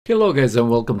Hello guys and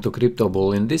welcome to Crypto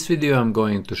Bull. In this video I'm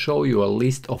going to show you a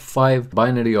list of 5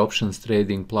 binary options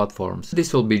trading platforms.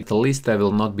 This will be the list. I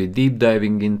will not be deep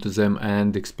diving into them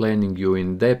and explaining you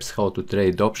in depth how to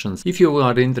trade options. If you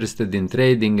are interested in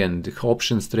trading and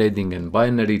options trading and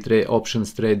binary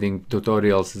options trading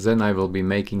tutorials, then I will be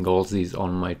making all these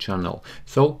on my channel.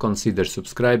 So consider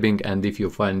subscribing, and if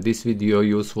you find this video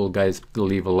useful guys,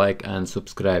 leave a like and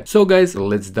subscribe. So guys,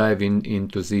 let's dive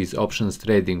into these options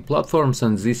trading platforms,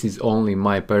 and this is only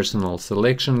my personal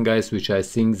selection guys, which I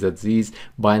think that these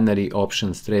binary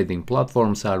options trading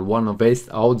platforms are one of the best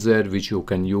out there, which you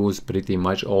can use pretty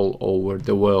much all over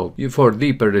the world. For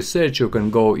deeper research you can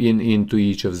go into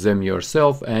each of them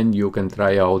yourself and you can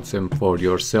try out them for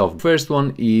yourself. First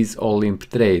one is Olymp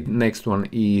Trade, next one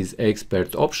is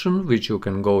Expert Option, which you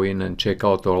can go in and check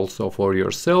out also for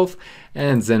yourself,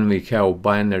 and then we have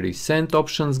Binary Cent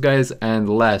Options guys, and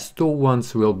last two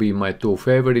ones will be my two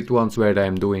favorite ones where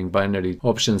I'm doing binary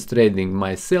options trading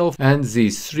myself, and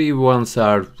these three ones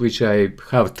are which I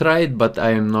have tried but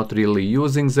I am not really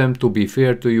using them, to be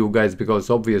fair to you guys, because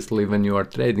obviously when you are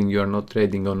trading you are not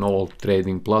trading on all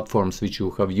trading platforms which you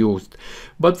have used.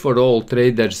 But for all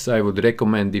traders I would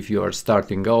recommend, if you are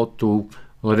starting out, to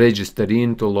register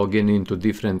to log in into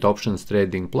different options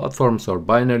trading platforms, or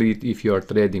binary, if you are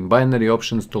trading binary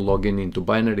options, to log in into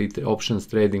binary options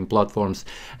trading platforms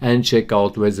and check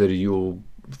out whether you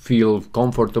feel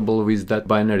comfortable with that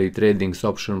binary trading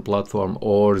option platform,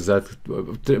 or that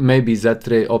maybe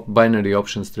that binary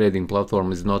options trading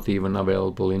platform is not even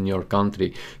available in your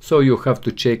country. So you have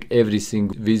to check everything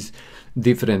with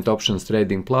different options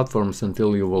trading platforms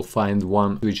until you will find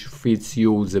one which fits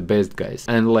you the best guys.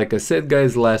 And like I said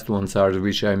guys, last ones are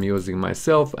which I'm using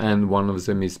myself, and one of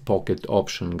them is Pocket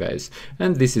Option guys,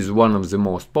 and this is one of the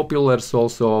most popular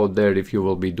also out there. If you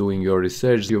will be doing your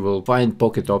research you will find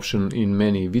Pocket Option in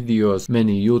many videos.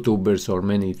 Many YouTubers or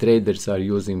many traders are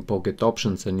using Pocket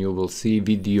Options, and you will see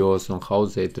videos on how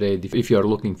they trade if you are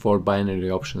looking for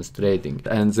binary options trading.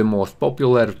 And the most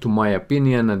popular, to my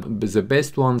opinion, and the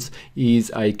best ones,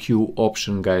 is IQ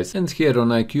Option guys. And here on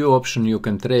IQ Option you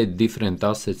can trade different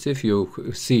assets. If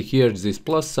you see here this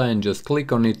plus sign, just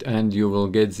click on it and you will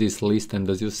get this list, and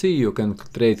as you see you can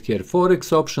trade here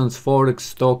forex options, forex,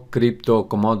 stock, crypto,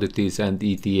 commodities and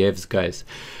ETFs guys.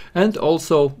 And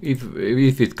also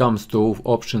if it comes to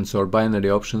options or binary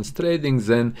options trading,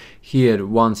 then here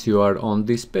once you are on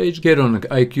this page, here on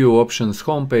IQ Options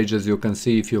homepage, as you can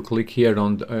see, if you click here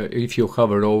on if you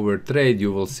hover over trade,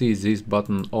 you will see this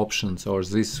button options, or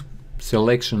this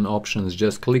selection options.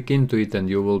 Just click into it and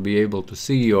you will be able to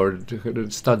see or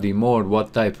study more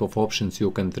what type of options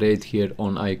you can trade here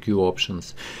on IQ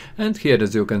Options. And here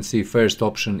as you can see, first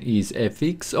option is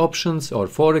FX options or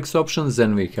forex options,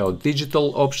 then we have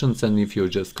digital options, and if you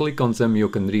just click on them you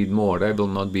can read more. I will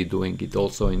not be doing it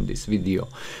also in this video,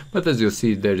 but as you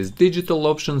see there is digital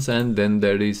options, and then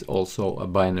there is also a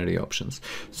binary options.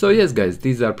 So yes guys,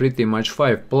 these are pretty much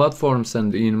 5 platforms,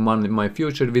 and in my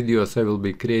future videos I will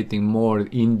be creating more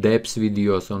in-depth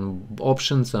videos on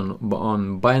options and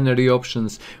on binary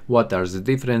options, what are the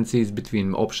differences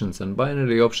between options and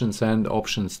binary options, and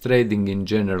options trading in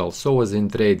general. So as in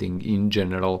trading in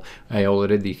general, I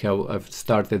already have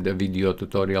started a video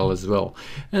tutorial as well.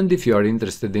 And if you are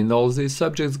interested in all these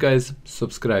subjects guys,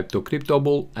 subscribe to Crypto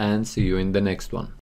Bull and see you in the next one.